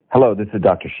Hello, this is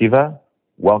Dr. Shiva.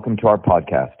 Welcome to our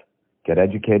podcast, Get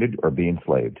Educated or Be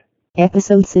Enslaved.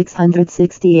 Episode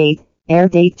 668, air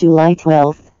date July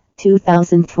 12th,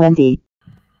 2020.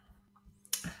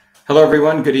 Hello,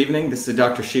 everyone. Good evening. This is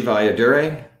Dr. Shiva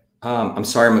Ayyadurai. I'm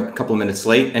sorry I'm a couple of minutes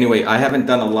late. Anyway, I haven't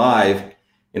done a live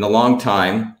in a long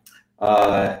time.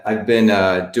 I've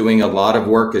been doing a lot of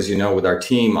work, as you know, with our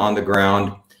team on the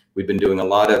ground. We've been doing a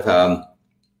lot of,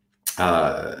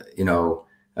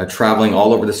 traveling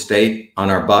all over the state on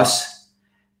our bus.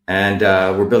 And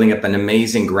we're building up an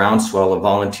amazing groundswell of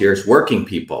volunteers, working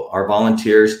people. Our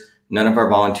volunteers, none of our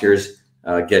volunteers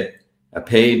get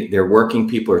paid. They're working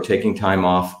people who are taking time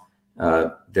off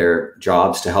their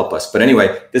jobs to help us. But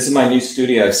anyway, this is my new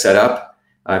studio I've set up.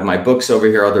 I have my books over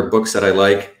here, other books that I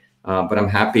like, but I'm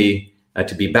happy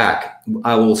to be back.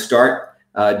 I will start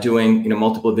doing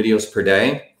multiple videos per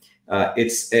day.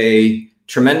 It's a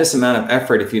tremendous amount of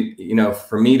effort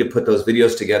for me to put those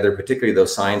videos together, particularly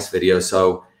those science videos.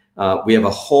 So we have a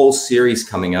whole series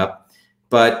coming up,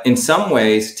 but in some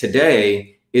ways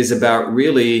today is about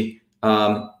really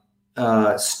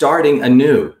starting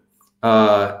anew.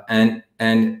 And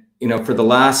for the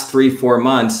last 3-4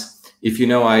 months,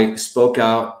 I spoke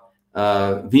out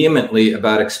vehemently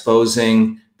about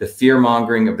exposing the fear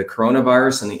mongering of the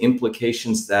coronavirus and the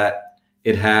implications that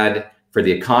it had for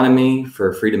the economy,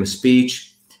 for freedom of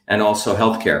speech, and also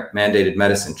healthcare, mandated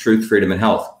medicine, truth, freedom, and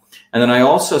health. And then I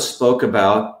also spoke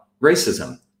about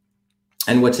racism.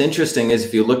 And what's interesting is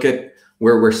if you look at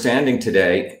where we're standing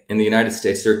today in the United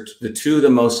States, the two of the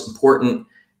most important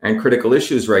and critical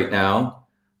issues right now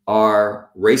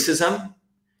are racism,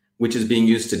 which is being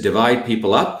used to divide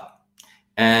people up,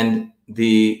 and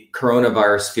the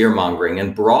coronavirus fear mongering,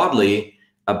 and broadly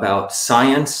about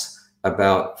science,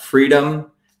 about freedom,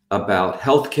 about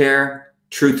healthcare,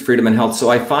 truth, freedom, and health. So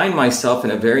I find myself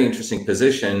in a very interesting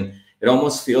position. It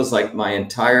almost feels like my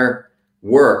entire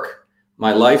work,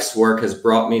 my life's work, has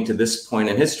brought me to this point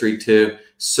in history to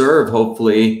serve,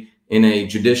 hopefully, in a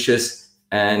judicious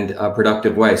and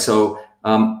productive way. So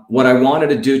what I wanted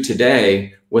to do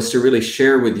today was to really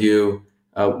share with you,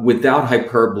 without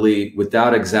hyperbole,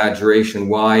 without exaggeration,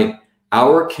 why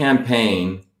our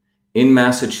campaign in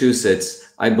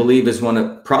Massachusetts, I believe, is one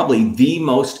of probably the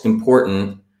most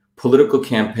important political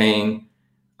campaign,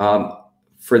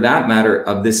 for that matter,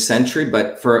 of this century,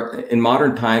 but in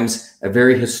modern times, a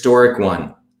very historic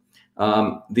one.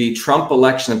 The Trump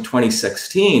election of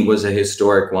 2016 was a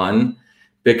historic one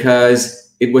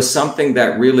because it was something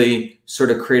that really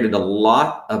sort of created a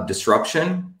lot of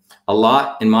disruption, a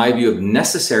lot, in my view, of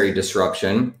necessary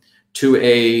disruption to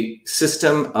a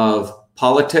system of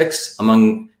politics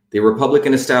among the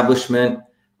Republican establishment,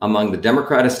 among the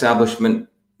Democrat establishment,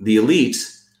 the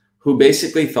elites, who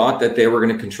basically thought that they were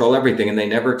going to control everything, and they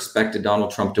never expected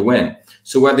Donald Trump to win.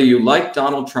 So whether you like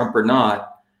Donald Trump or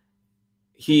not,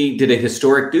 he did a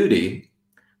historic duty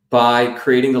by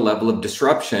creating the level of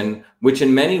disruption, which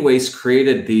in many ways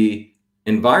created the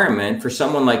environment for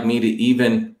someone like me to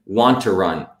even want to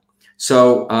run.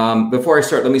 So before I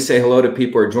start, let me say hello to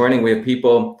people who are joining. We have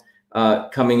people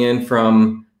coming in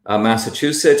from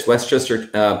Massachusetts, Westchester,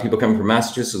 people coming from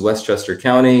Massachusetts, Westchester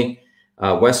County,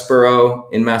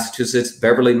 Westboro in Massachusetts,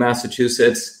 Beverly,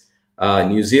 Massachusetts,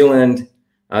 New Zealand.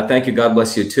 Thank you. God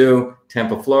bless you too.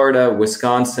 Tampa, Florida,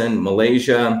 Wisconsin,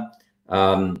 Malaysia,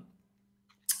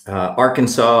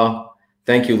 Arkansas.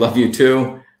 Thank you. Love you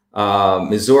too.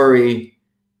 Missouri.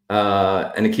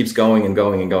 And it keeps going and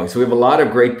going and going. So we have a lot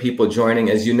of great people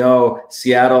joining. As you know,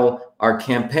 Seattle, our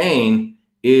campaign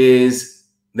is,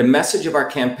 the message of our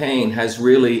campaign has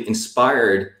really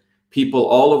inspired people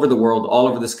all over the world, all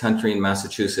over this country in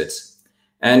Massachusetts.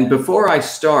 And before I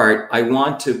start, I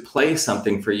want to play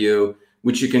something for you,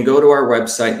 which you can go to our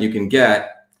website, you can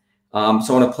get. So I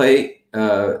want to play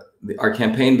our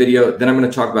campaign video. Then I'm going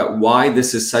to talk about why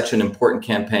this is such an important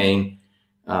campaign,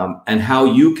 and how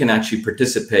you can actually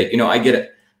participate.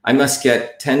 I must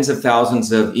get tens of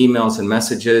thousands of emails and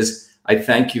messages. I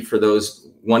thank you for those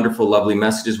wonderful, lovely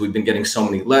messages. We've been getting so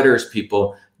many letters,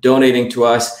 people donating to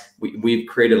us. We've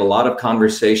created a lot of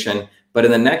conversation, but in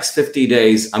the next 50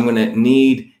 days, I'm going to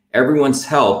need everyone's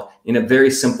help in a very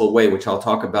simple way, which I'll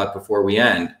talk about before we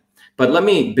end. But let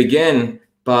me begin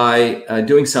by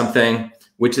doing something,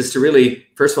 which is to really,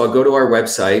 first of all, go to our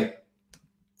website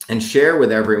and share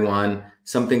with everyone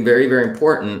something very, very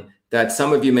important that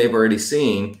some of you may have already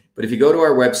seen. But if you go to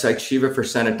our website,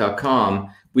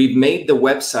 shivaforsenate.com, we've made the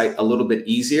website a little bit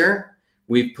easier.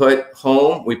 We put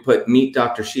home, we put Meet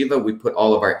Dr. Shiva, we put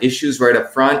all of our issues right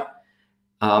up front.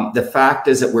 The fact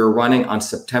is that we're running on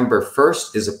September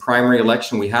 1st is a primary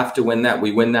election. We have to win that.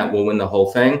 We win that, we'll win the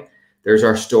whole thing. There's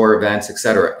our store events,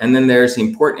 etc. And then there's the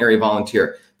important area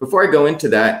volunteer. Before I go into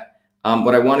that,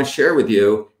 what I want to share with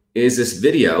you is this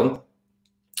video,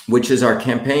 which is our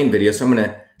campaign video. So I'm going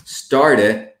to start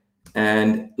it,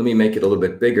 and let me make it a little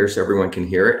bit bigger so everyone can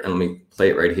hear it. And let me play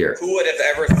it right here. Who would have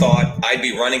ever thought I'd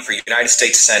be running for United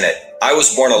States Senate? I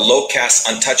was born a low caste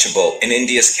untouchable in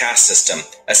India's caste system,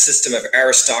 a system of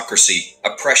aristocracy,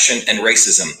 oppression, and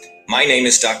racism. My name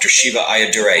is Dr. Shiva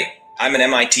Ayyadurai. I'm an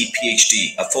MIT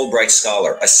PhD, a Fulbright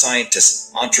scholar, a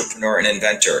scientist, entrepreneur, and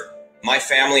inventor. My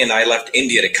family and I left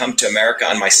India to come to America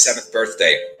on my 7th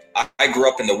birthday. I grew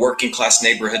up in the working class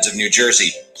neighborhoods of New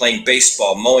Jersey, playing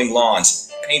baseball, mowing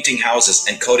lawns, painting houses,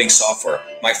 and coding software.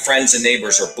 My friends and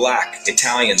neighbors are Black,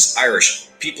 Italians, Irish,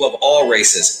 people of all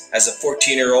races. As a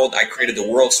 14-year-old, I created the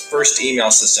world's first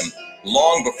email system,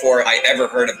 long before I ever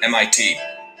heard of MIT.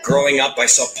 Growing up, I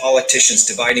saw politicians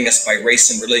dividing us by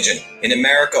race and religion, in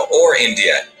America or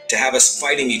India, to have us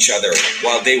fighting each other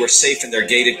while they were safe in their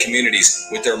gated communities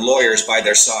with their lawyers by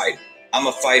their side. I'm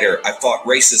a fighter. I fought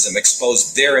racism,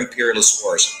 exposed their imperialist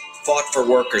wars, fought for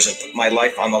workers, and put my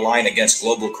life on the line against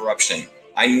global corruption.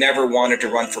 I never wanted to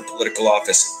run for political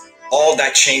office. All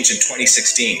that changed in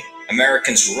 2016.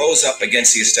 Americans rose up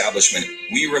against the establishment.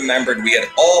 We remembered we had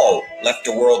all left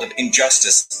a world of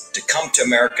injustice to come to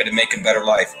America to make a better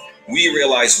life. We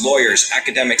realized lawyers,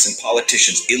 academics, and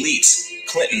politicians, elites,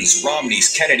 Clintons,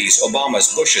 Romneys, Kennedys,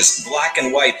 Obamas, Bushes, black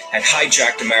and white, had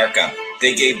hijacked America.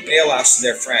 They gave bailouts to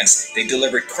their friends. They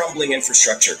delivered crumbling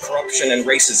infrastructure, corruption, and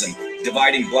racism,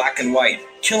 dividing black and white,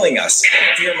 killing us,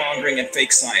 fear-mongering and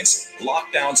fake science,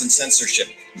 lockdowns and censorship,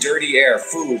 dirty air,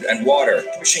 food, and water,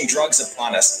 pushing drugs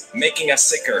upon us, making us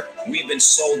sicker. We've been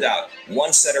sold out.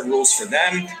 One set of rules for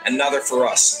them, another for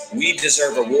us. We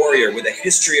deserve a warrior with a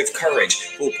history of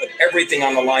courage who will put everything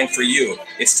on the line for you.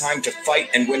 It's time to fight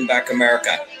and win back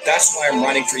America. That's why I'm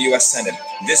running for U.S. Senate.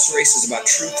 This race is about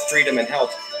truth, freedom, and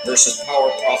health versus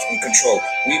power, profit, and control.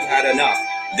 We've had enough.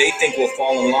 They think we'll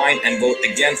fall in line and vote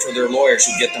again for their lawyers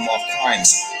who get them off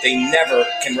crimes. They never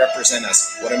can represent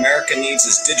us. What America needs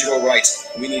is digital rights.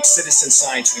 We need citizen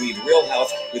science. We need real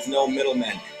health with no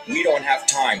middlemen. We don't have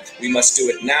time. We must do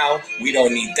it now. We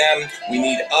don't need them. We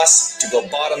need us to go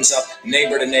bottoms up,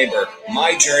 neighbor to neighbor.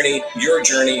 My journey, your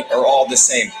journey are all the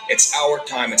same. It's our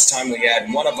time. It's time we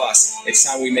add one of us. It's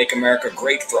time we make America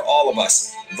great for all of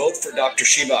us. Vote for Dr.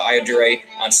 Shiva Ayyadurai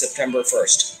on September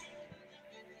 1st.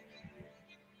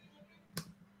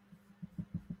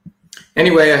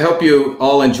 Anyway, I hope you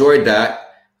all enjoyed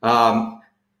that.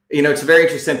 It's a very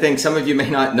interesting thing. Some of you may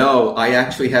not know, I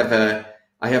actually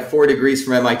have 4 degrees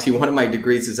from MIT. One of my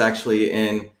degrees is actually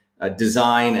in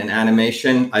design and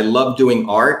animation. I love doing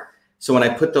art. So when I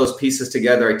put those pieces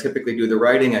together, I typically do the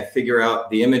writing, I figure out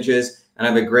the images, and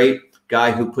I have a great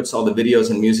guy who puts all the videos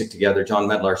and music together, John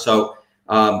Medlar. So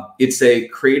it's a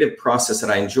creative process that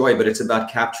I enjoy, but it's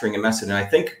about capturing a message. And I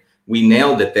think we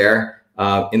nailed it there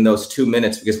in those 2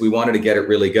 minutes because we wanted to get it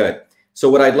really good. So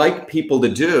what I'd like people to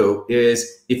do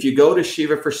is, if you go to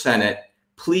Shiva for Senate,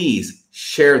 please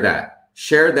share that.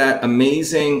 Share that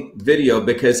amazing video,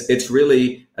 because it's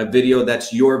really a video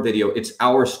that's your video. It's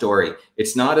our story.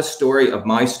 It's not a story of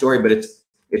my story, but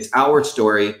it's our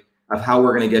story of how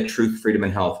we're going to get truth, freedom,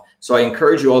 and health. So I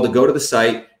encourage you all to go to the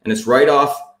site, and it's right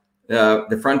off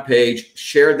the front page.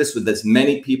 Share this with as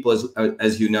many people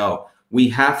as you know. We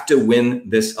have to win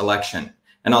this election.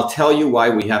 And I'll tell you why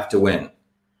we have to win.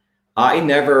 I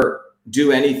never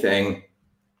do anything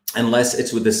unless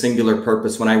it's with a singular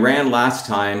purpose. When I ran last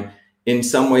time, in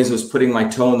some ways it was putting my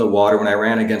toe in the water when I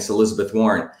ran against Elizabeth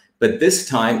Warren. But this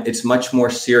time it's much more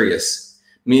serious,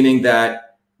 meaning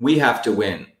that we have to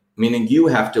win, meaning you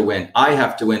have to win, I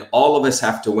have to win, all of us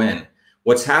have to win.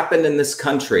 What's happened in this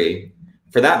country,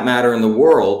 for that matter in the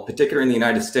world, particularly in the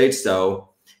United States though,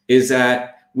 is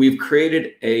that we've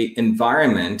created an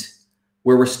environment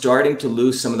where we're starting to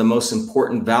lose some of the most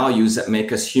important values that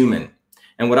make us human.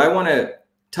 And what I want to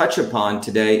touch upon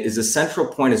today is the central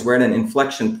point is we're at an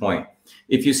inflection point.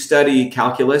 If you study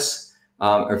calculus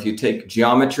or if you take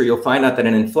geometry, you'll find out that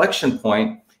an inflection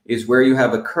point is where you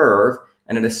have a curve,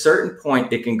 and at a certain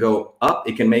point it can go up,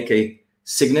 it can make a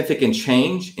significant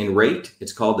change in rate.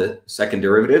 It's called the second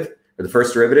derivative or the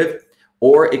first derivative,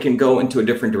 or it can go into a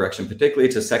different direction. Particularly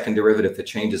it's a second derivative that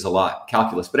changes a lot,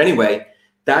 calculus. But anyway,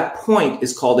 that point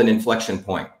is called an inflection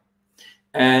point.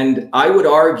 And I would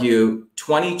argue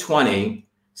 2020,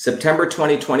 September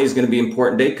 2020 is going to be an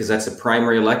important date because that's a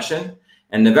primary election,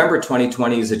 and November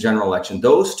 2020 is a general election.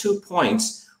 Those 2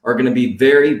 points are going to be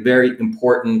very, very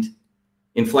important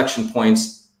inflection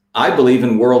points, I believe,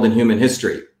 in world and human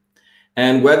history.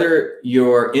 And whether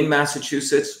you're in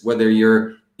Massachusetts, whether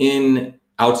you're in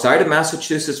outside of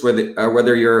Massachusetts,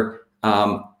 whether you're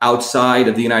outside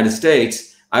of the United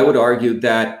States, I would argue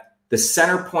that the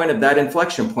center point of that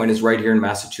inflection point is right here in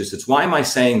Massachusetts. Why am I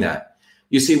saying that?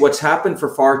 You see, what's happened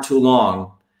for far too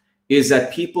long is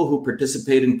that people who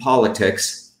participate in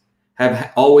politics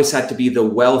have always had to be the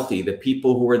wealthy, the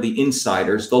people who are the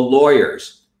insiders, the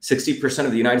lawyers. 60%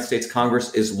 of the United States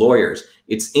Congress is lawyers.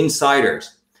 It's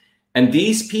insiders. And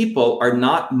these people are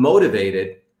not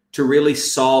motivated to really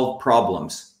solve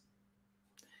problems.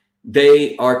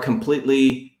 They are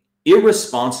completely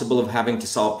irresponsible of having to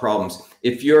solve problems.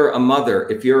 If you're a mother,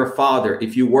 if you're a father,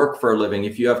 if you work for a living,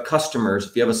 if you have customers,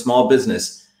 if you have a small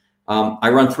business, I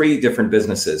run 3 different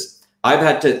businesses. I've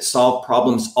had to solve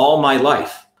problems all my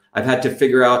life. I've had to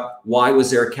figure out, why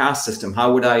was there a caste system?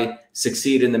 How would I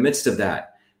succeed in the midst of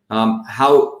that?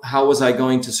 How was I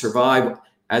going to survive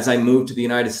as I moved to the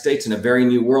United States in a very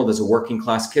new world as a working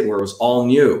class kid where it was all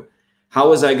new? How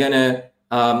was I going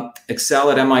to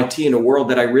excel at MIT in a world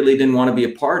that I really didn't want to be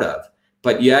a part of?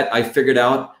 But yet I figured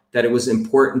out that it was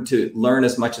important to learn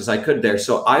as much as I could there.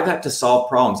 So I've had to solve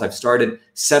problems. I've started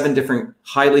 7 different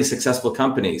highly successful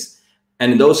companies,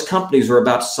 and those companies were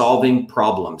about solving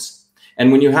problems. And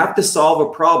when you have to solve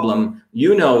a problem,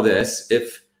 you know this,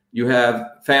 if you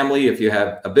have family, if you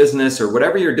have a business or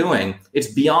whatever you're doing,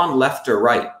 it's beyond left or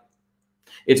right.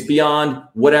 It's beyond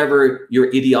whatever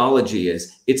your ideology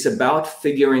is. It's about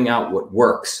figuring out what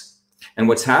works. And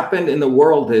what's happened in the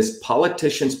world is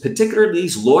politicians, particularly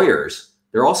these lawyers,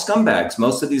 they're all scumbags,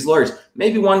 most of these lawyers.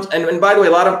 Maybe one, and by the way,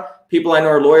 a lot of people I know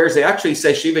are lawyers. They actually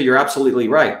say, Shiva, you're absolutely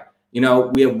right. You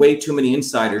know, we have way too many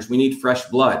insiders. We need fresh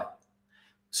blood.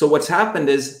 So what's happened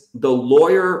is the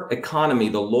lawyer economy,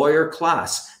 the lawyer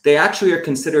class, they actually are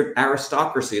considered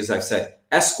aristocracy, as I've said,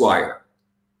 esquire.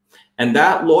 And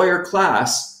that lawyer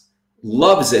class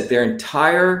loves it. Their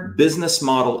entire business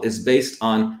model is based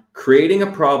on creating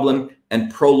a problem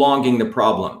and prolonging the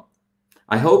problem.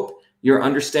 I hope you're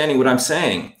understanding what I'm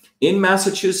saying. In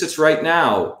Massachusetts right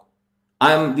now,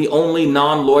 I'm the only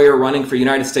non-lawyer running for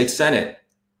United States Senate.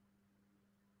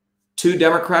 2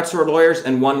 Democrats who are lawyers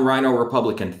and 1 Rhino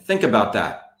Republican. Think about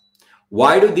that.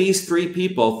 Why do these 3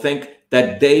 people think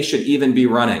that they should even be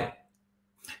running?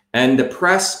 And the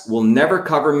press will never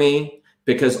cover me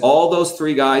because all those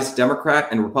 3 guys, Democrat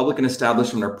and Republican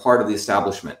establishment, are part of the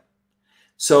establishment.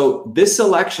 So this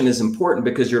election is important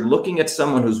because you're looking at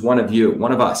someone who's one of you,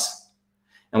 one of us.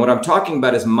 And what I'm talking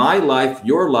about is my life,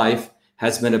 your life,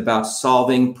 has been about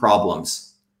solving problems.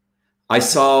 I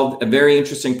solved a very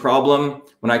interesting problem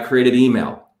when I created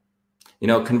email, you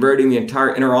know, converting the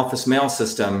entire interoffice mail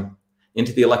system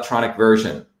into the electronic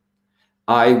version.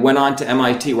 I went on to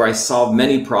MIT where I solved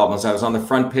many problems. I was on the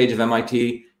front page of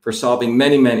MIT for solving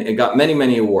many, it got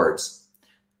many awards.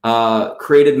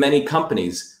 Created many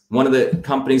companies. One of the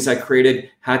companies I created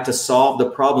had to solve the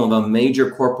problem of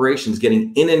major corporations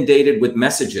getting inundated with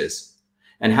messages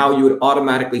and how you would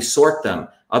automatically sort them.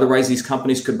 Otherwise, these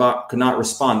companies could not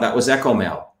respond. That was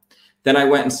EchoMail. Then I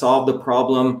went and solved the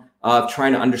problem of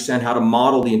trying to understand how to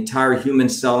model the entire human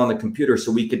cell on the computer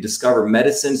so we could discover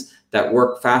medicines that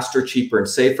work faster, cheaper, and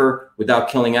safer without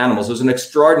killing animals. It was an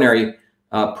extraordinary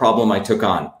problem I took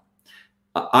on.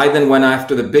 I then went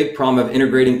after the big problem of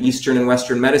integrating Eastern and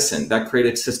Western medicine. That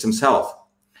created Systems Health.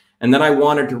 And then I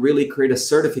wanted to really create a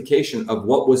certification of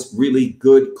what was really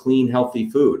good, clean, healthy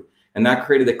food. And that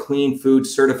created a Clean Food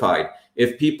Certified.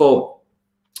 If people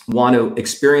want to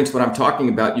experience what I'm talking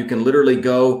about, you can literally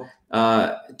go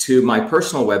to my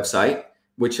personal website,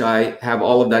 which I have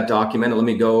all of that documented. Let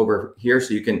me go over here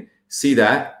so you can see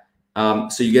that.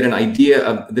 So you get an idea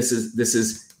of this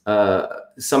is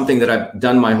something that I've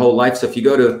done my whole life. So if you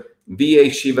go to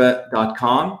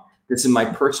vashiva.com, this is my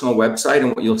personal website.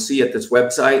 And what you'll see at this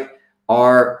website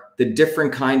are the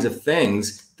different kinds of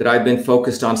things that I've been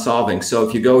focused on solving. So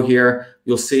if you go here,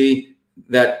 you'll see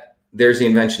that there's the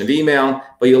invention of email,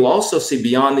 but you'll also see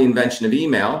beyond the invention of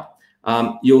email,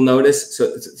 you'll notice,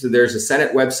 so there's a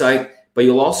Senate website, but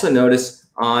you'll also notice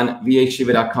on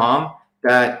vashiva.com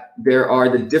that there are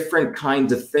the different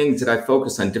kinds of things that I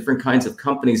focus on, different kinds of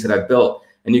companies that I've built.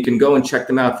 And you can go and check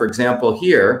them out. For example,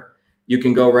 here, you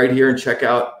can go right here and check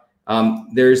out,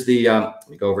 there's the, let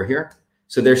me go over here.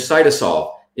 So there's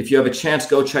Cytosolve. If you have a chance,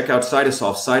 go check out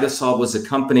Cytosolve. Cytosolve was a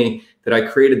company that I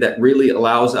created that really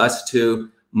allows us to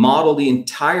model the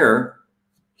entire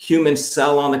human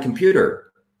cell on the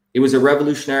computer. It was a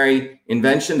revolutionary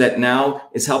invention that now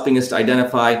is helping us to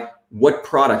identify what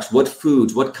products, what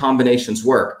foods, what combinations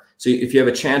work. So if you have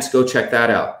a chance, go check that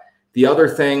out. The other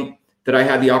thing that I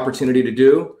had the opportunity to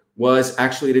do was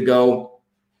actually to go,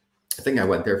 I think I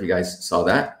went there if you guys saw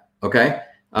that, okay,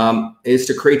 is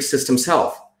to create Systems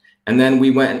Health. And then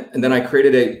we went, and then I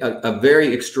created a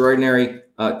very extraordinary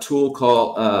tool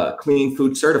called Clean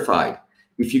Food Certified.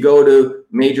 If you go to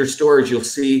major stores, you'll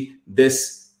see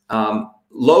this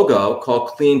logo called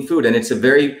Clean Food. And it's a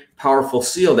very powerful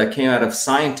seal that came out of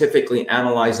scientifically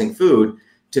analyzing food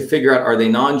to figure out, are they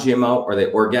non-GMO, are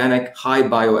they organic, high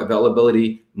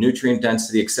bioavailability, nutrient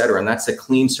density, et cetera. And that's a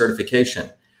clean certification.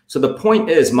 So the point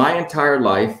is, my entire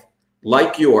life,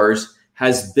 like yours,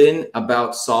 has been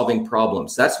about solving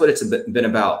problems. That's what it's been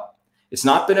about. It's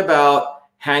not been about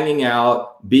hanging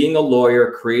out, being a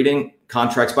lawyer, creating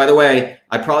contracts. By the way,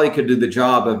 I probably could do the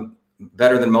job of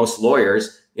better than most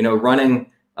lawyers, you know,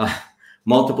 running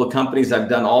multiple companies. I've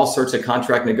done all sorts of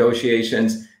contract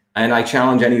negotiations, and I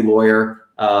challenge any lawyer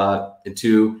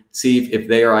to see if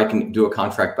they or I can do a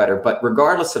contract better. But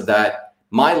regardless of that,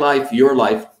 my life, your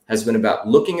life, has been about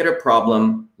looking at a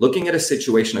problem, looking at a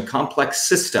situation, a complex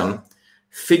system,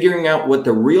 figuring out what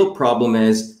the real problem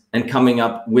is, and coming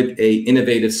up with a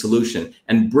innovative solution,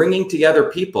 and bringing together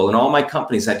people. And all my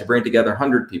companies had to bring together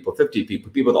 100 people, 50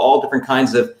 people, people with all different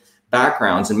kinds of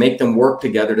backgrounds, and make them work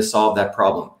together to solve that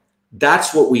problem.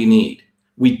 That's what we need.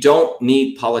 We don't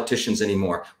need politicians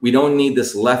anymore. We don't need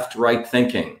this left-right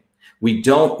thinking. We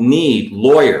don't need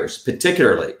lawyers,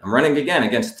 particularly. I'm running again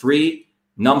against 3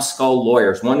 numbskull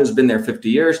lawyers, one who's been there 50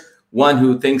 years, one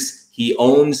who thinks he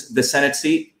owns the Senate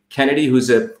seat, Kennedy,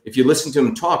 if you listen to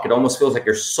him talk, it almost feels like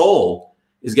your soul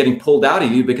is getting pulled out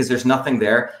of you because there's nothing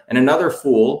there. And another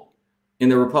fool in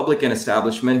the Republican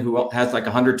establishment who has like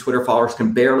 100 Twitter followers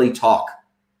can barely talk.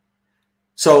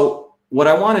 So what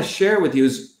I want to share with you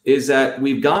is that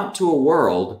we've got to a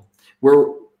world where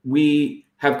we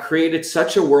have created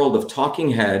such a world of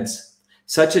talking heads,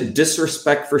 such a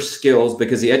disrespect for skills,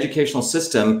 because the educational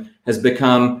system has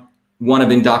become one of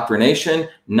indoctrination,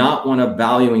 not one of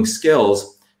valuing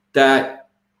skills, that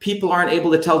people aren't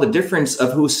able to tell the difference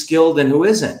of who's skilled and who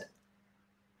isn't.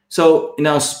 So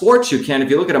now sports, you can, if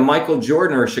you look at a Michael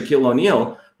Jordan or a Shaquille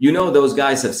O'Neal, you know those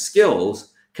guys have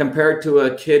skills compared to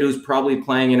a kid who's probably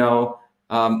playing,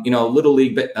 little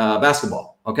league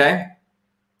basketball. Okay.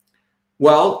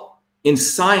 Well, in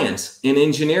science, in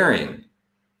engineering,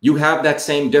 you have that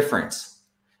same difference.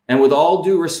 And with all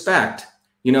due respect,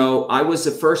 I was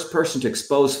the first person to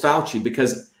expose Fauci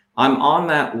because I'm on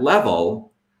that level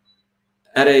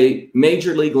at a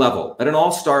major league level, at an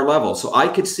all-star level. So I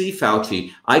could see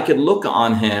Fauci. I could look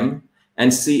on him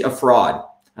and see a fraud.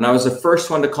 And I was the first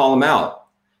one to call him out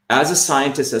as a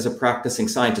scientist, as a practicing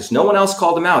scientist. No one else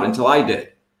called him out until I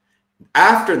did.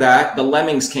 After that, the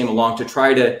lemmings came along to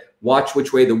try to watch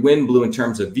which way the wind blew in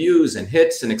terms of views and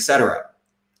hits and et cetera.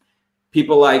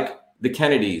 People like the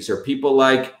Kennedys or people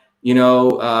like,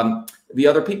 the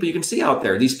other people you can see out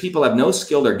there. These people have no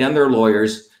skill. They're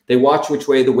lawyers. They watch which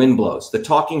way the wind blows. The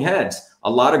talking heads, a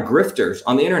lot of grifters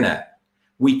on the internet.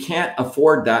 We can't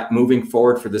afford that moving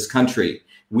forward for this country.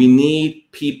 We need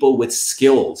people with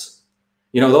skills.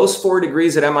 Those 4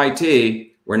 degrees at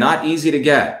MIT were not easy to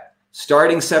get.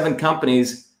 Starting 7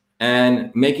 companies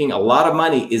and making a lot of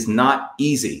money is not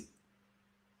easy.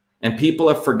 And people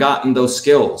have forgotten those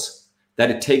skills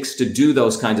that it takes to do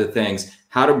those kinds of things,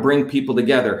 how to bring people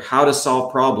together, how to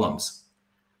solve problems.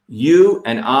 You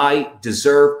and I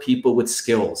deserve people with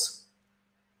skills.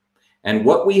 And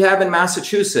what we have in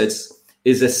Massachusetts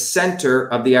is a center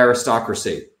of the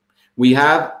aristocracy.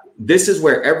 This is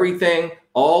where everything,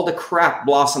 all the crap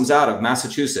blossoms out of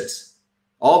Massachusetts.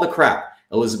 All the crap.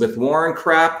 Elizabeth Warren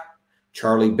crap,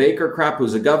 Charlie Baker crap,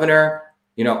 who's a governor,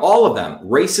 all of them.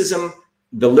 Racism,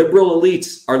 the liberal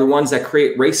elites are the ones that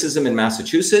create racism in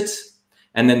Massachusetts,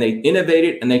 and then they innovate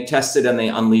it and they test it and they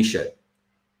unleash it.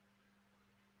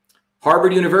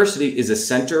 Harvard University is a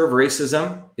center of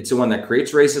racism. It's the one that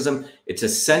creates racism. It's a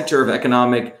center of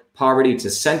economic poverty. It's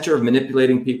a center of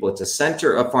manipulating people. It's a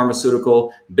center of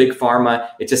pharmaceutical, big pharma.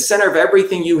 It's a center of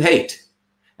everything you hate.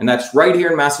 And that's right here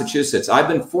in Massachusetts. I've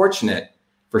been fortunate.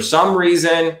 For some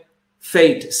reason,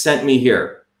 fate sent me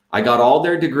here. I got all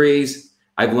their degrees.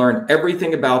 I've learned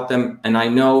everything about them, and I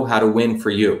know how to win for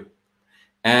you.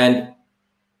 And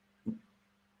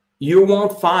you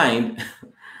won't find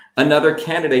another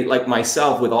candidate like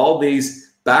myself with all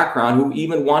these background who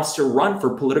even wants to run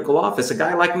for political office. A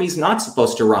guy like me is not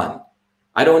supposed to run.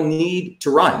 I don't need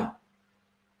to run.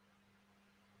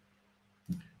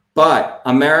 But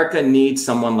America needs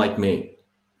someone like me.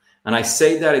 And I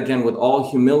say that again with all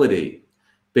humility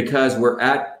because we're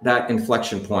at that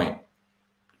inflection point.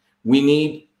 We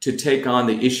need to take on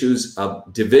the issues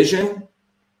of division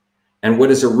and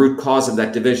what is a root cause of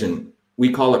that division.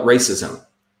 We call it racism.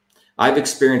 I've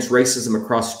experienced racism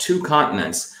across 2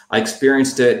 continents. I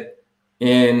experienced it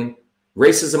in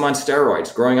racism on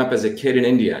steroids, growing up as a kid in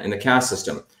India in the caste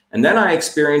system. And then I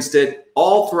experienced it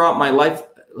all throughout my life,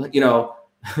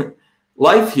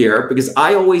 life here, because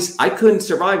I couldn't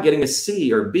survive getting a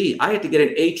C or B. I had to get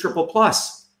an A triple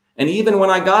plus. And even when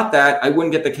I got that, I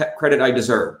wouldn't get the credit I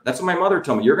deserve. That's what my mother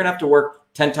told me. You're going to have to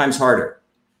work 10 times harder.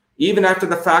 Even after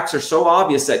the facts are so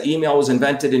obvious that email was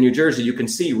invented in New Jersey, you can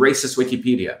see racist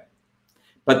Wikipedia.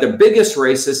 But the biggest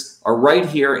racists are right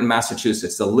here in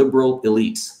Massachusetts, the liberal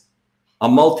elites, a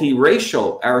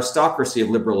multiracial aristocracy of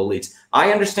liberal elites.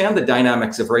 I understand the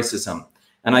dynamics of racism.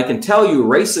 And I can tell you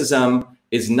racism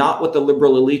is not what the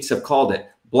liberal elites have called it.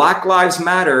 Black Lives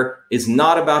Matter is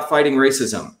not about fighting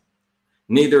racism.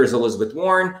 Neither is Elizabeth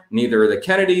Warren, neither are the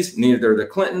Kennedys, neither are the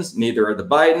Clintons, neither are the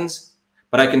Bidens.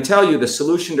 But I can tell you the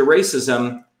solution to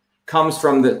racism comes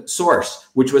from the source,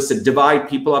 which was to divide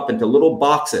people up into little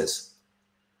boxes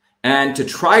and to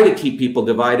try to keep people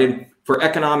divided for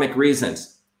economic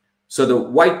reasons. So the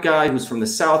white guy who's from the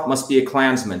South must be a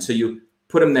Klansman. So you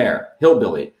put him there,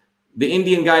 hillbilly. The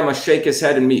Indian guy must shake his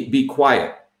head and be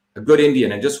quiet, a good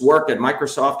Indian, and just work at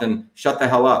Microsoft and shut the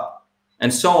hell up,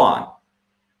 and so on.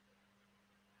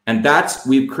 And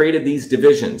we've created these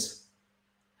divisions.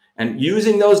 And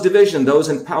using those divisions, those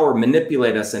in power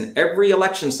manipulate us. And every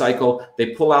election cycle,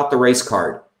 they pull out the race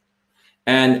card.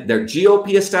 And their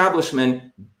GOP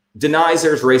establishment denies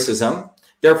there's racism.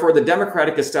 Therefore, the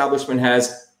Democratic establishment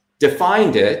has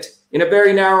defined it in a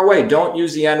very narrow way. Don't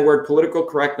use the N-word, political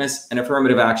correctness, and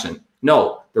affirmative action.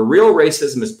 No, the real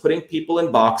racism is putting people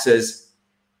in boxes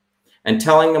and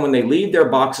telling them when they leave their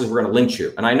boxes, we're going to lynch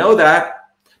you. And I know that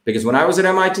because when I was at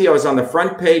MIT, I was on the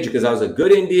front page because I was a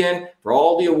good Indian for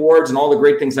all the awards and all the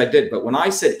great things I did. But when I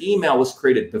said email was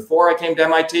created before I came to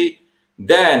MIT,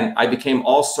 then I became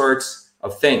all sorts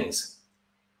of things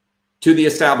to the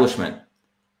establishment.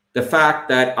 The fact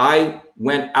that I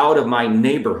went out of my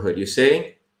neighborhood, you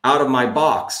see, out of my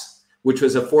box, which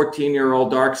was a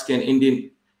 14-year-old dark-skinned Indian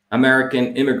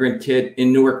American immigrant kid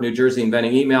in Newark, New Jersey,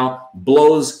 inventing email,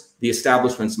 blows the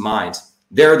establishment's minds.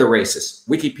 They're the racists.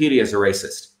 Wikipedia is a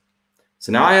racist.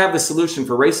 So now I have the solution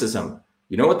for racism.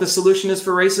 You know what the solution is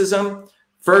for racism?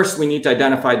 First, we need to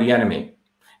identify the enemy.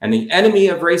 And the enemy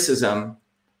of racism,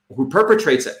 who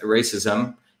perpetrates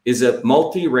racism, is a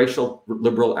multiracial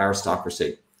liberal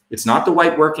aristocracy. It's not the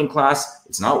white working class.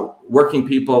 It's not working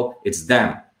people. It's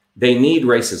them. They need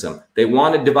racism. They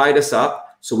want to divide us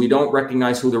up so we don't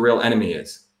recognize who the real enemy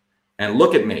is. And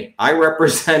look at me. I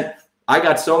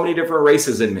got so many different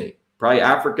races in me. Probably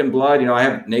African blood. I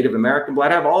have Native American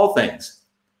blood. I have all things.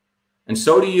 And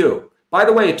so do you. By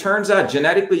the way, it turns out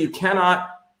genetically you cannot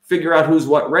figure out who's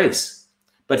what race.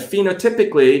 But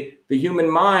phenotypically, the human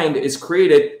mind is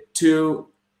created to,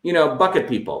 bucket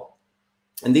people.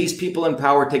 And these people in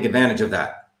power take advantage of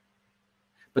that.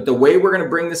 But the way we're going to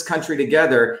bring this country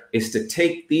together is to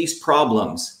take these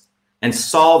problems and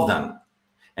solve them.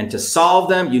 And to solve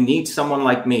them, you need someone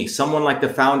like me, someone like the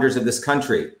founders of this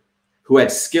country who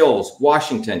had skills,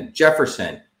 Washington,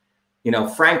 Jefferson,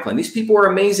 Franklin. These people were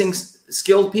amazing,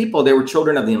 skilled people. They were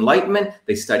children of the Enlightenment.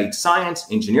 They studied science,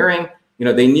 engineering.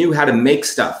 They knew how to make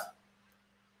stuff.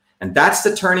 And that's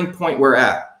the turning point we're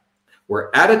at. We're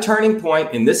at a turning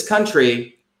point in this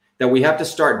country that we have to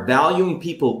start valuing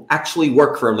people who actually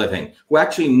work for a living, who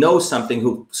actually know something,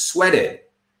 who sweated,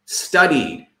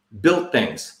 studied, built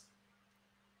things.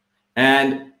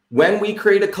 And when we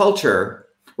create a culture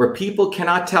where people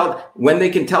cannot tell, when they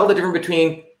can tell the difference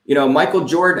between, Michael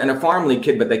Jordan and a Farm League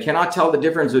kid, but they cannot tell the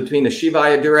difference between a Shiva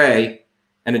Ayyadurai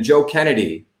and a Joe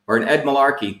Kennedy or an Ed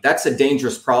Malarkey, that's a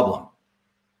dangerous problem.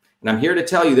 And I'm here to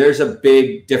tell you there's a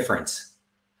big difference.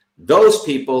 Those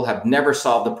people have never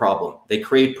solved the problem. They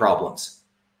create problems.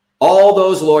 All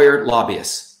those lawyer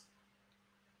lobbyists.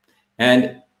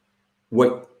 And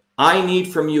what I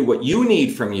need from you, what you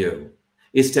need from you,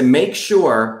 is to make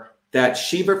sure that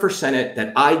Shiva for Senate,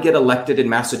 that I get elected in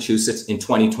Massachusetts in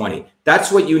 2020.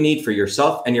 That's what you need for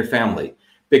yourself and your family.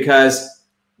 Because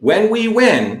when we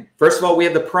win, first of all, we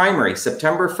have the primary,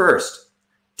 September 1st.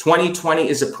 2020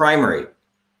 is a primary.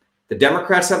 The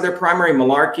Democrats have their primary,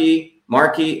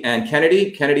 Markey and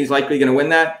Kennedy. Kennedy's likely going to win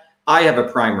that. I have a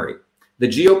primary. The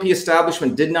GOP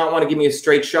establishment did not want to give me a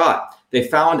straight shot. They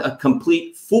found a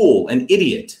complete fool, an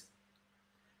idiot.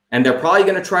 And they're probably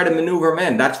going to try to maneuver him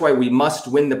in. That's why we must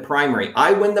win the primary.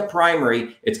 I win the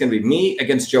primary. It's going to be me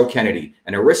against Joe Kennedy,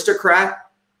 an aristocrat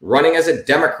running as a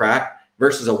Democrat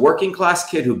versus a working class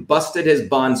kid who busted his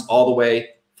buns all the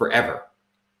way forever.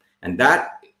 And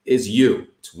that is you.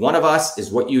 It's one of us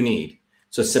is what you need.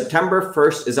 So September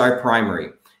 1st is our primary.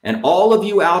 And all of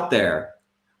you out there,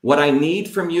 what I need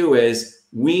from you is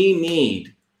we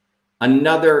need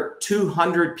another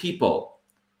 200 people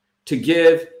to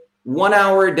give 1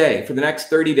 hour a day for the next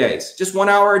 30 days, just 1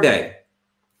 hour a day.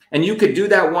 And you could do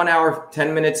that 1 hour,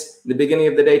 10 minutes in the beginning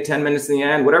of the day, 10 minutes in the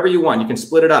end, whatever you want. You can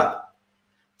split it up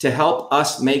to help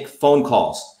us make phone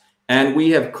calls. And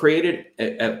we have created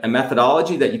a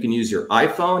methodology that you can use your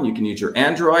iPhone, you can use your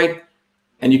Android,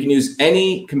 and you can use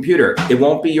any computer. It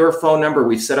won't be your phone number.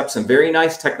 We've set up some very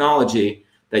nice technology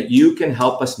that you can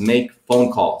help us make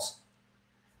phone calls.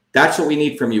 That's what we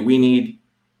need from you. We need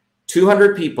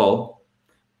 200 people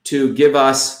to give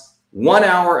us 1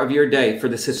 hour of your day for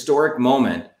this historic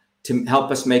moment to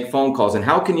help us make phone calls. And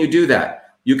how can you do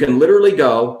that? You can literally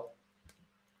go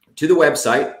to the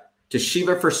website, to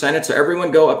Shiva for Senate. So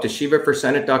everyone go up to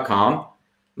shivaforsenate.com.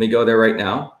 Let me go there right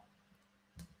now.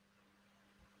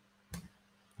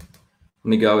 Let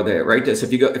me go there, right? So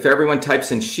if everyone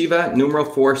types in Shiva,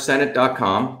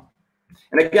 numeral4senate.com.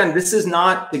 And again, this is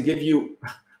not to give you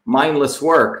mindless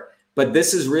work, but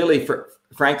this is really,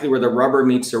 frankly, where the rubber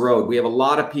meets the road. We have a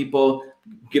lot of people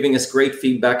giving us great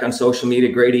feedback on social media,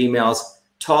 great emails.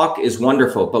 Talk is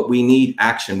wonderful, but we need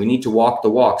action. We need to walk the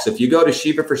walk. So if you go to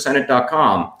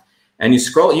shivaforsenate.com and you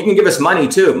scroll, you can give us money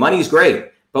too. Money's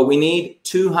great, but we need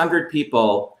 200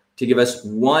 people to give us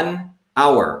 1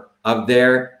 hour of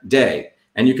their day.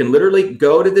 And you can literally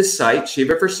go to this site,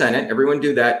 Shiva for Senate. Everyone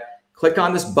do that. Click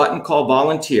on this button called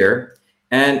volunteer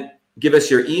and give us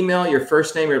your email, your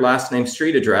first name, your last name,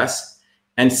 street address,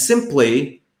 and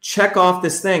simply check off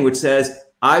this thing which says,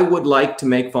 I would like to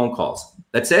make phone calls.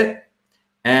 That's it.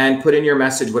 And put in your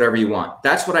message, whatever you want.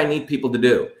 That's what I need people to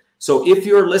do. So if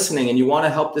you're listening and you want to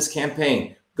help this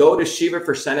campaign, go to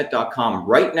shivaforsenate.com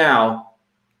right now.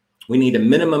 We need a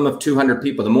minimum of 200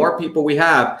 people. The more people we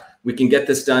have, we can get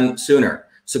this done sooner.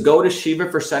 So go to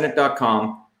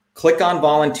shivaforsenate.com, click on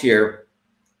volunteer,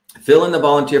 fill in the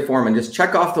volunteer form, and just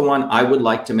check off the one, I would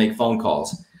like to make phone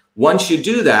calls. Once you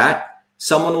do that,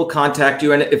 someone will contact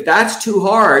you. And if that's too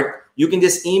hard, you can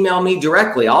just email me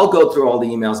directly. I'll go through all the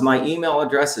emails. My email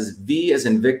address is V as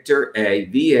in Victor,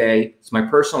 VA. It's my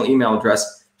personal email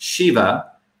address,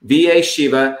 Shiva, VA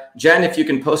Shiva. Jen, if you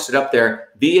can post it up there,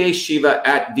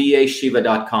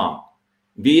 vashiva@vashiva.com.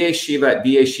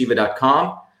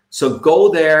 vashiva@vashiva.com. So go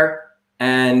there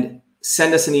and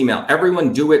send us an email.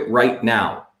 Everyone do it right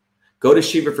now. Go to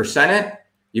Shiva for Senate.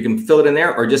 You can fill it in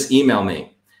there or just email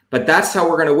me. But that's how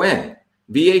we're going to win.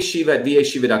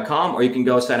 vashiva@vashiva.com, or you can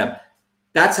go sign up.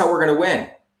 That's how we're going to win.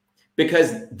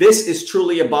 Because this is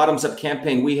truly a bottoms-up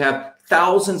campaign. We have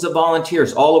thousands of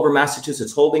volunteers all over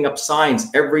Massachusetts holding up signs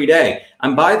every day.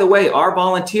 And by the way, our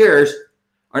volunteers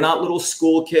are not little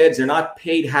school kids. They're not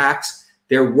paid hacks.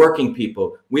 They're working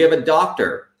people. We have a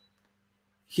doctor.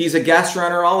 He's a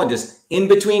gastroenterologist. In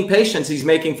between patients, he's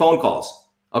making phone calls.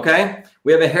 Okay?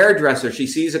 We have a hairdresser. She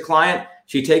sees a client.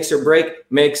 She takes her break,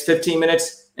 makes 15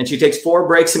 minutes, and she takes 4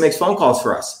 breaks and makes phone calls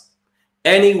for us.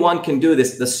 Anyone can do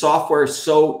this. The software is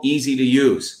so easy to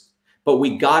use. But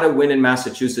we got to win in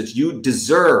Massachusetts. You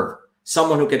deserve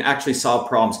someone who can actually solve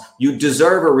problems. You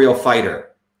deserve a real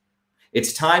fighter.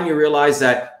 It's time you realize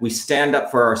that we stand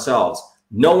up for ourselves.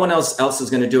 No one else is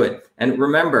going to do it. And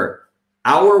remember,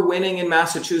 our winning in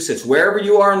Massachusetts, wherever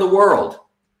you are in the world,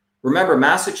 remember,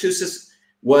 Massachusetts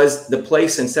was the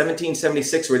place in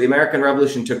 1776 where the American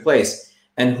Revolution took place.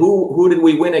 And who did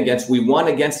we win against? We won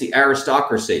against the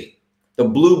aristocracy, the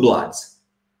blue bloods.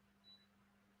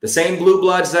 The same blue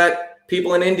bloods that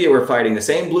people in India were fighting, the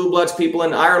same blue bloods people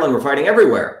in Ireland were fighting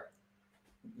everywhere.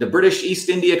 The British East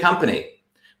India Company.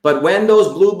 But when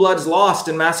those blue bloods lost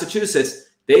in Massachusetts,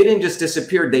 they didn't just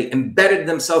disappear. They embedded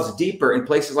themselves deeper in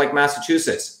places like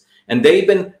Massachusetts. And they've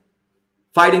been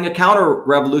fighting a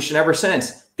counter-revolution ever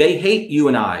since. They hate you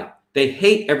and I. They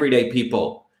hate everyday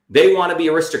people. They want to be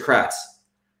aristocrats.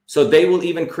 So they will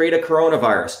even create a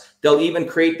coronavirus. They'll even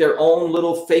create their own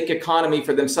little fake economy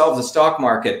for themselves, the stock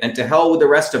market, and to hell with the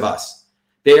rest of us.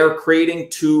 They are creating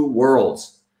 2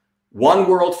 worlds. One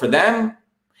world for them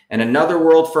and another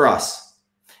world for us.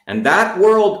 And that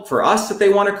world for us that they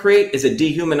want to create is a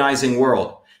dehumanizing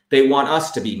world. They want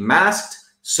us to be masked,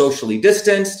 socially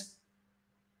distanced,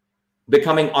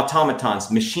 becoming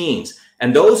automatons, machines.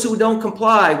 And those who don't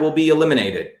comply will be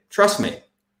eliminated. Trust me.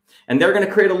 And they're going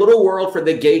to create a little world for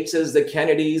the Gateses, the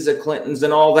Kennedys, the Clintons,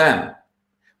 and all them,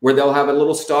 where they'll have a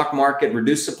little stock market,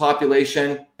 reduce the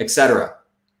population, etc.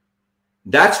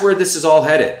 That's where this is all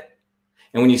headed.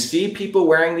 And when you see people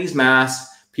wearing these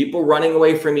masks, people running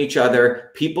away from each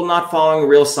other, people not following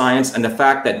real science, and the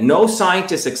fact that no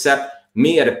scientist except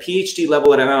me at a PhD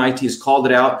level at MIT has called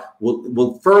it out,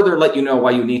 will further let you know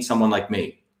why you need someone like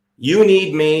me. You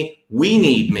need me. We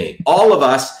need me. All of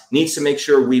us needs to make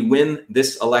sure we win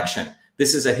this election.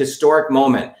 This is a historic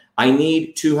moment. I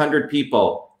need 200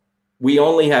 people. We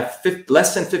only have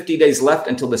less than 50 days left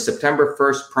until the September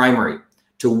 1st primary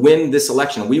to win this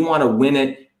election. We want to win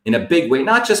it in a big way,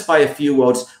 not just by a few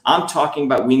votes. I'm talking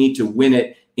about we need to win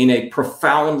it in a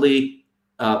profoundly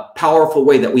powerful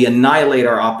way, that we annihilate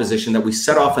our opposition, that we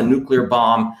set off a nuclear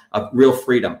bomb of real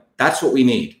freedom. That's what we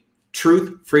need.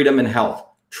 Truth, freedom, and health.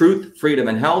 Truth, freedom,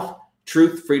 and health.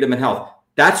 Truth, freedom, and health.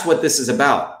 That's what this is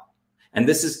about. And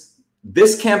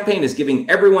this campaign is giving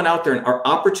everyone out there an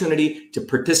opportunity to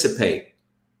participate.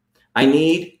 I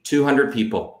need 200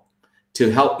 people to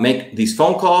help make these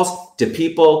phone calls to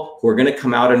people who are going to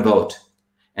come out and vote.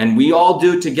 And we all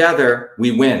do together, we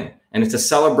win. And it's a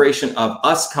celebration of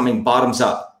us coming bottoms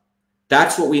up.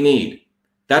 That's what we need.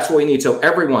 That's what we need. So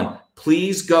everyone,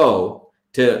 please go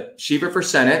to Shiva for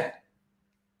Senate.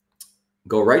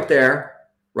 Go right there,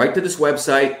 right to this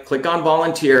website, click on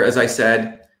volunteer. As I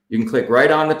said, you can click right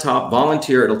on the top,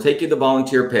 volunteer. It'll take you to the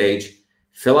volunteer page.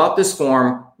 Fill out this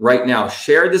form right now.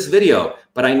 Share this video,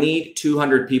 but I need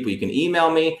 200 people. You can email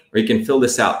me or you can fill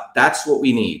this out. That's what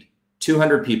we need,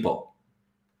 200 people.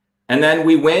 And then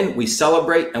we win, we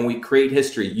celebrate, and we create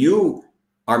history. You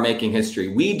are making history.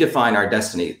 We define our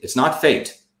destiny. It's not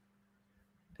fate.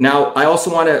 Now, I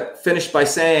also want to finish by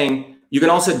saying you can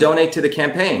also donate to the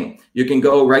campaign. You can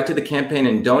go right to the campaign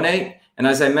and donate. And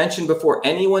as I mentioned before,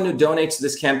 anyone who donates to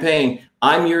this campaign,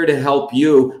 I'm here to help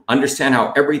you understand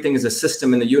how everything is a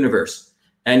system in the universe.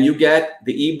 And you get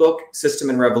the ebook, System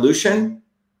and Revolution.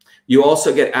 You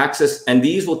also get access, and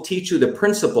these will teach you the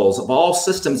principles of all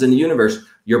systems in the universe,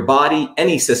 your body,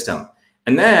 any system.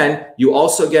 And then you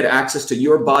also get access to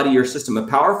Your Body, Your System, a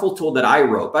powerful tool that I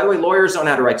wrote. By the way, lawyers don't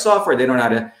know how to write software. They don't know how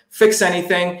to fix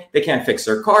anything. They can't fix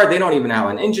their car. They don't even know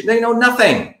an engine. They know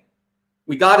nothing.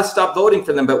 We got to stop voting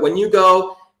for them. But when you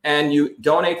go and you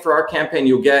donate for our campaign,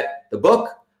 you'll get the book.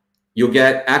 You'll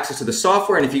get access to the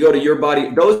software. And if you go to Your Body,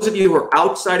 those of you who are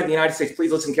outside of the United States,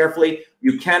 please listen carefully.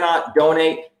 You cannot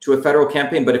donate to a federal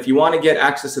campaign. But if you want to get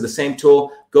access to the same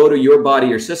tool, go to Your Body,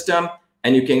 Your System.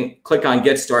 And you can click on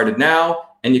Get Started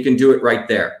Now, and you can do it right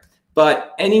there.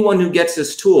 But anyone who gets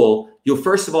this tool, you'll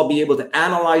first of all be able to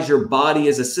analyze your body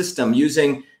as a system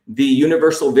using the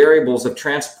universal variables of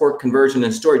transport, conversion,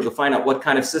 and storage. You'll find out what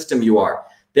kind of system you are.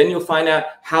 Then you'll find out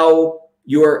how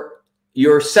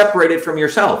you're separated from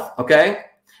yourself, okay?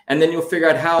 And then you'll figure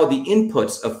out how the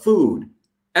inputs of food,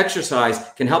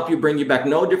 exercise can help you bring you back,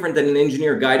 no different than an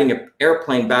engineer guiding an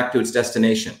airplane back to its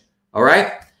destination, all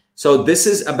right? So this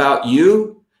is about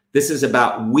you. This is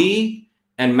about we.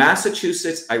 And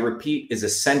Massachusetts, I repeat, is a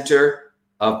center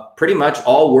of pretty much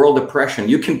all world oppression.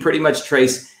 You can pretty much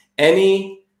trace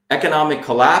any economic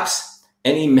collapse,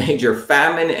 any major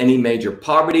famine, any major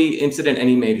poverty incident,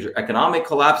 any major economic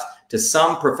collapse to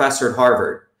some professor at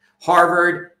Harvard.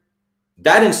 Harvard,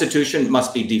 that institution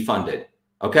must be defunded,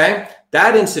 okay?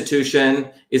 That institution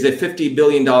is a $50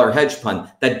 billion hedge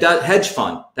fund that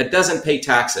doesn't pay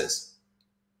taxes.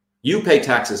 You pay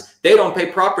taxes. They don't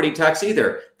pay property tax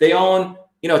either. They own,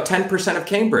 10% of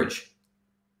Cambridge.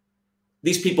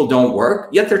 These people don't work,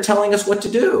 yet they're telling us what to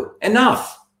do.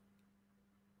 Enough.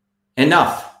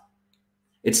 Enough.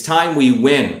 It's time we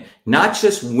win. Not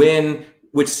just win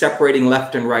with separating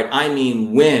left and right. I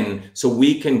mean win so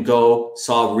we can go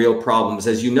solve real problems.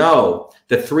 As you know,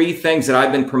 the three things that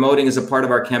I've been promoting as a part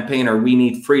of our campaign are: we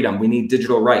need freedom, we need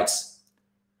digital rights,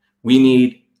 we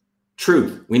need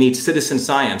truth, we need citizen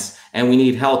science, and we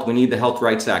need health. We need the Health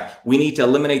Rights Act. We need to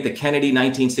eliminate the Kennedy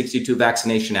 1962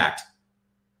 Vaccination Act.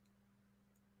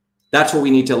 That's what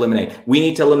we need to eliminate. We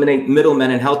need to eliminate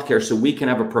middlemen in healthcare so we can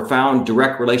have a profound,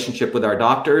 direct relationship with our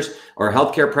doctors or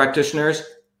healthcare practitioners,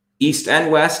 East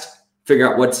and West, figure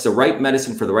out what's the right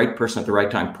medicine for the right person at the right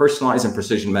time, personalized and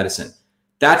precision medicine.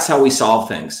 That's how we solve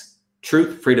things.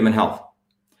 Truth, freedom, and health.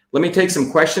 Let me take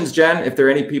some questions, Jen, if there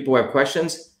are any people who have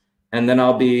questions. And then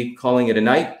I'll be calling it a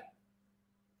night.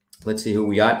 Let's see who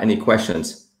we got. Any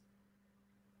questions?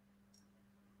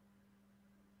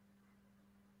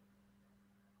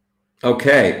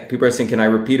 Okay. People are saying, can I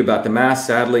repeat about the mask?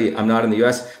 Sadly, I'm not in the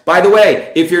US. By the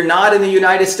way, if you're not in the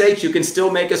United States, you can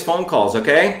still make us phone calls,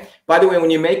 okay? By the way,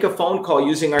 when you make a phone call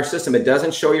using our system, it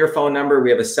doesn't show your phone number.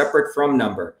 We have a separate from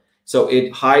number. So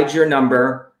it hides your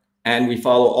number, and we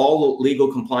follow all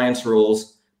legal compliance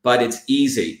rules, but it's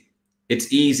easy.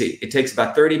 It's easy. It takes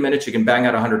about 30 minutes. You can bang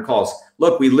out 100 calls.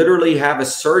 Look, we literally have a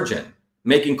surgeon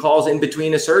making calls in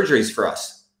between the surgeries for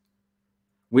us.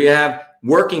 We have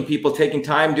working people taking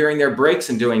time during their breaks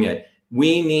and doing it.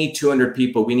 We need 200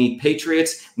 people. We need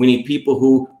patriots. We need people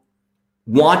who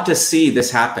want to see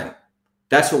this happen.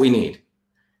 That's what we need.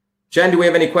 Jen, do we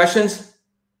have any questions?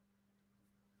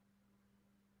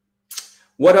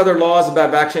 What other laws about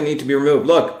vaccination need to be removed?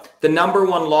 Look, the number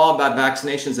one law about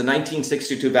vaccinations, the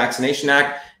 1962 Vaccination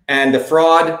Act, and the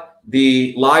fraud,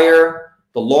 the liar,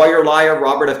 the lawyer liar,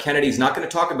 Robert F. Kennedy is not going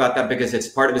to talk about that because it's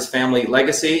part of his family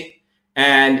legacy.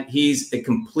 And he's a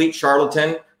complete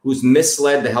charlatan who's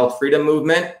misled the health freedom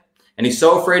movement. And he's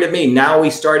so afraid of me. Now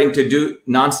he's starting to do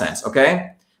nonsense.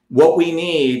 Okay. What we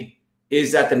need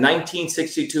is that the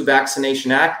 1962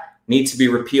 Vaccination Act needs to be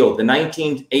repealed. The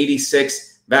 1986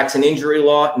 Vaccine Injury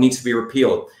Law needs to be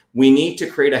repealed. We need to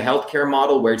create a healthcare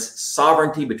model where it's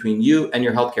sovereignty between you and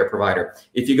your healthcare provider.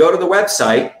 If you go to the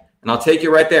website, and I'll take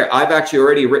you right there, I've actually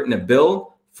already written a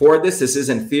bill for this. This is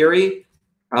in theory.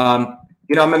 I'm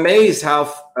amazed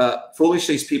how foolish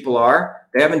these people are.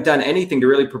 They haven't done anything to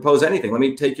really propose anything. Let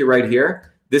me take you right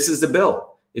here. This is the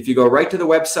bill. If you go right to the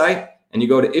website and you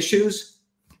go to issues,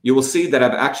 you will see that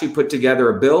I've actually put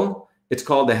together a bill. It's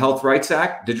called the Health Rights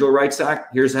Act, Digital Rights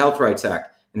Act. Here's the Health Rights Act.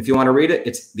 And if you want to read it,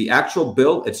 it's the actual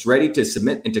bill. It's ready to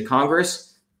submit into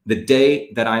Congress the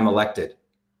day that I'm elected.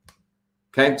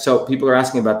 Okay, so people are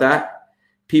asking about that.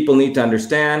 People need to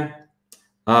understand,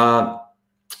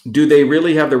 do they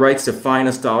really have the rights to fine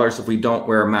us dollars if we don't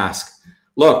wear a mask?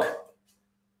 Look,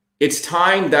 it's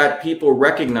time that people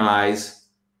recognize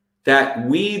that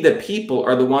we, the people,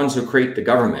 are the ones who create the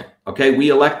government. Okay,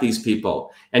 we elect these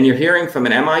people. And you're hearing from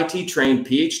an MIT-trained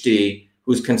PhD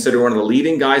who's considered one of the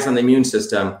leading guys on the immune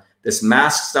system. This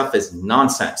mask stuff is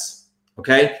nonsense.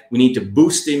 Okay, we need to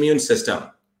boost the immune system.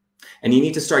 And you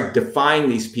need to start defying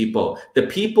these people. The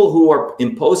people who are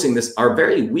imposing this are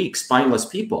very weak, spineless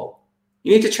people.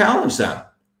 You need to challenge them.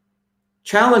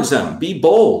 Challenge them. Be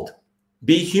bold.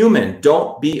 Be human.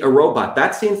 Don't be a robot.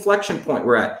 That's the inflection point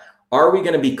we're at. Are we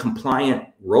going to be compliant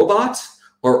robots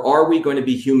or are we going to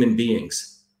be human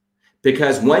beings?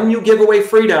 Because when you give away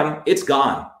freedom, it's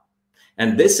gone.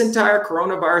 And this entire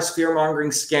coronavirus fear-mongering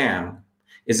scam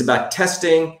is about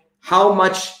testing how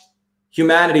much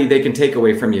humanity they can take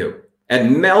away from you at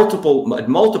multiple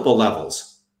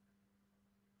levels.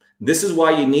 This is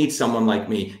why you need someone like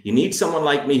me. You need someone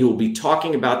like me who will be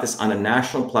talking about this on a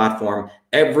national platform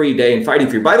every day and fighting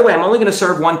for you. By the way, I'm only going to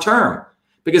serve one term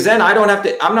because then I don't have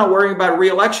to, I'm not worrying about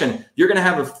re-election. You're going to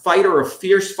have a fighter, a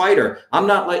fierce fighter. I'm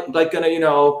not like going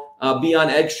to, be on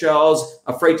eggshells,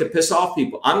 afraid to piss off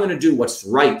people. I'm going to do what's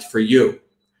right for you.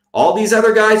 All these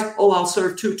other guys, oh, I'll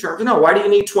serve 2 terms. No, why do you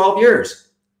need 12 years?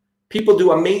 People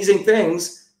do amazing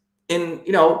things in,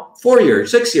 4 years,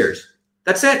 6 years.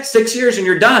 That's it, 6 years and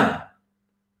you're done.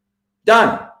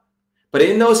 Done. But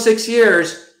in those 6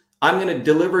 years, I'm going to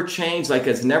deliver change like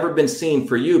it's never been seen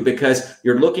for you because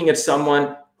you're looking at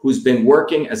someone who's been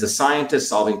working as a scientist,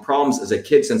 solving problems as a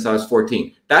kid since I was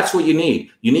 14. That's what you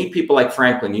need. You need people like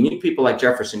Franklin. You need people like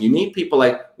Jefferson. You need people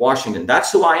like Washington.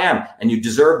 That's who I am. And you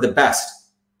deserve the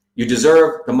best. You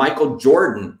deserve the Michael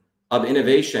Jordan of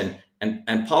innovation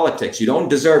and politics. You don't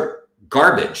deserve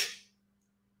garbage.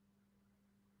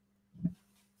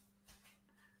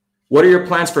 What are your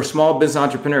plans for small business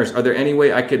entrepreneurs? Are there any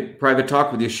way I could private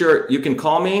talk with you? Sure, you can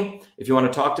call me if you want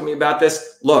to talk to me about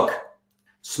this. Look,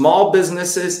 small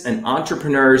businesses and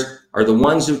entrepreneurs are the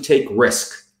ones who take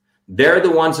risk. They're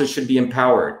the ones who should be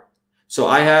empowered. So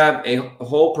I have a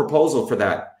whole proposal for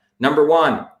that. Number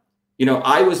one,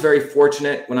 I was very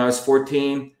fortunate when I was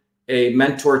 14, a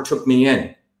mentor took me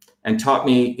in and taught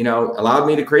me, allowed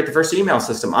me to create the first email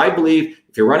system. I believe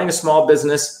if you're running a small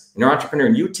business, and you're an entrepreneur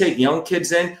and you take young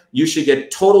kids in, you should get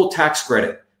total tax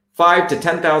credit, $5,000 to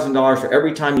 $10,000 for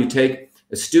every time you take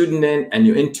a student in and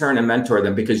you intern and mentor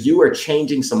them because you are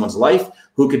changing someone's life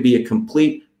who could be a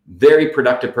complete, very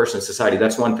productive person in society.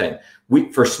 That's one thing.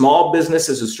 For small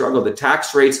businesses who struggle, the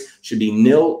tax rates should be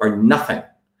nil or nothing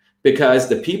because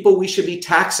the people we should be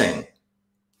taxing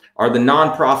are the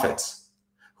nonprofits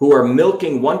who are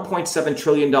milking $1.7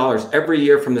 trillion every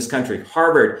year from this country.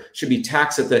 Harvard should be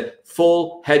taxed at the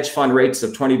full hedge fund rates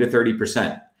of 20 to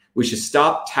 30%. We should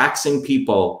stop taxing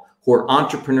people who are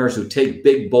entrepreneurs who take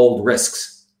big, bold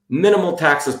risks. Minimal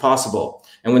tax as possible.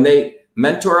 And when they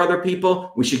mentor other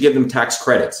people, we should give them tax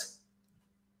credits.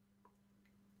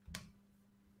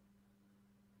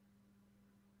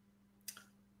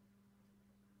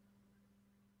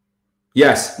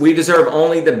 Yes, we deserve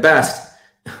only the best.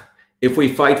 If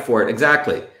we fight for it.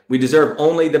 Exactly. We deserve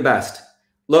only the best.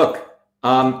 Look,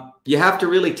 you have to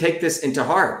really take this into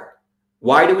heart.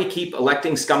 Why do we keep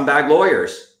electing scumbag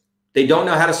lawyers? They don't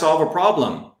know how to solve a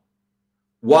problem.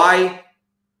 Why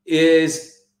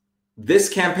is this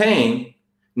campaign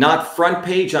not front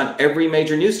page on every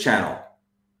major news channel?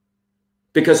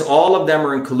 Because all of them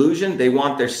are in collusion. They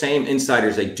want their same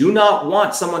insiders. They do not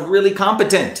want someone really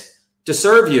competent to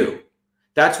serve you.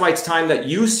 That's why it's time that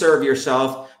you serve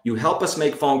yourself You help us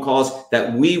make phone calls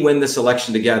that we win this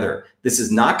election together. This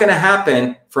is not going to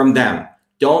happen from them.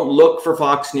 Don't look for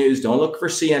Fox News. Don't look for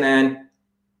CNN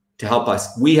to help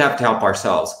us. We have to help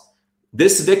ourselves.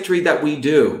 This victory that we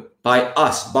do by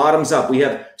us, bottoms up. We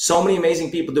have so many amazing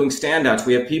people doing standouts.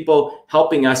 We have people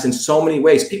helping us in so many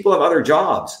ways. People have other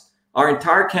jobs. Our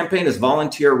entire campaign is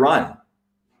volunteer run.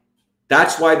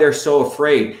 That's why they're so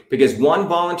afraid, because one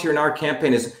volunteer in our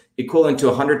campaign is equivalent to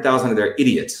 100,000 of their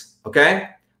idiots, okay?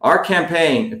 Our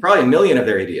campaign, probably 1 million of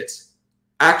their idiots,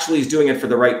 actually is doing it for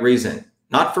the right reason,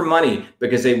 not for money,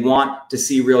 because they want to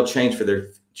see real change for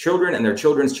their children and their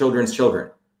children's children's children.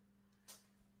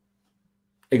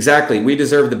 Exactly, we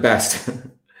deserve the best.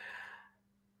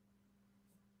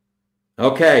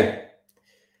 Okay,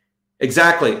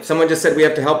 exactly. Someone just said we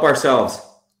have to help ourselves.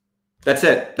 That's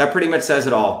it. That pretty much says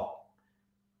it all.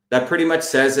 That pretty much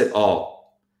says it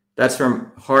all. That's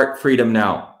from Heart Freedom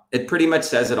Now. It pretty much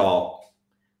says it all.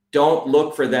 Don't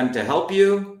look for them to help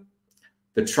you.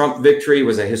 The Trump victory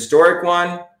was a historic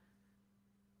one.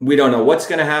 We don't know what's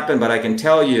going to happen, but I can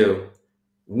tell you,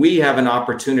 we have an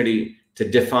opportunity to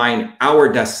define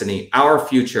our destiny, our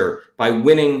future, by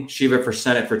winning Shiva for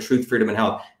Senate for Truth, Freedom, and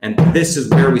Health. And this is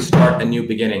where we start a new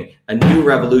beginning, a new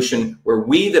revolution where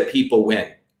we, the people,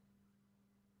 win.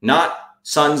 Not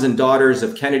sons and daughters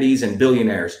of Kennedys and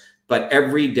billionaires, but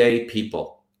everyday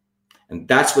people. And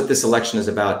that's what this election is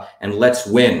about. And let's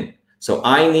win. So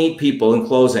I need people, in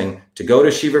closing, to go to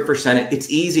Shiva for Senate. It's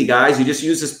easy, guys. You just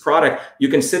use this product. You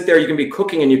can sit there, you can be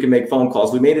cooking, and you can make phone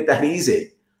calls. We made it that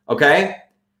easy. Okay?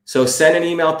 So send an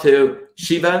email to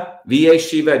Shiva,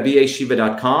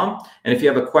 vashiva@vashiva.com. And if you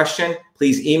have a question,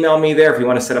 please email me there if you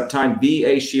want to set up time,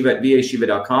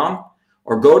 vashiva@vashiva.com.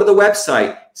 Or go to the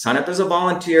website, sign up as a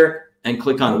volunteer, and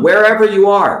click on wherever you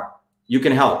are, you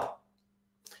can help.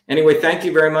 Anyway, thank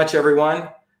you very much, everyone.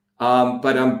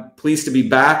 But I'm pleased to be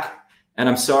back. And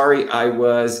I'm sorry I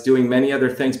was doing many other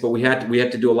things, but we had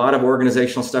to do a lot of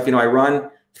organizational stuff. You know, I run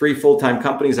 3 full-time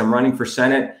companies. I'm running for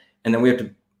Senate. And then we have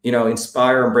to, you know,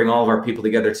 inspire and bring all of our people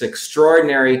together. It's an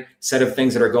extraordinary set of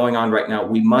things that are going on right now.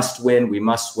 We must win. We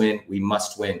must win. We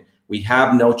must win. We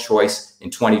have no choice in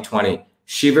 2020.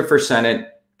 Shiva for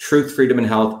Senate, Truth, Freedom, and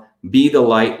Health. Be the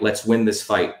light. Let's win this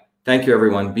fight. Thank you,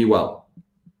 everyone. Be well.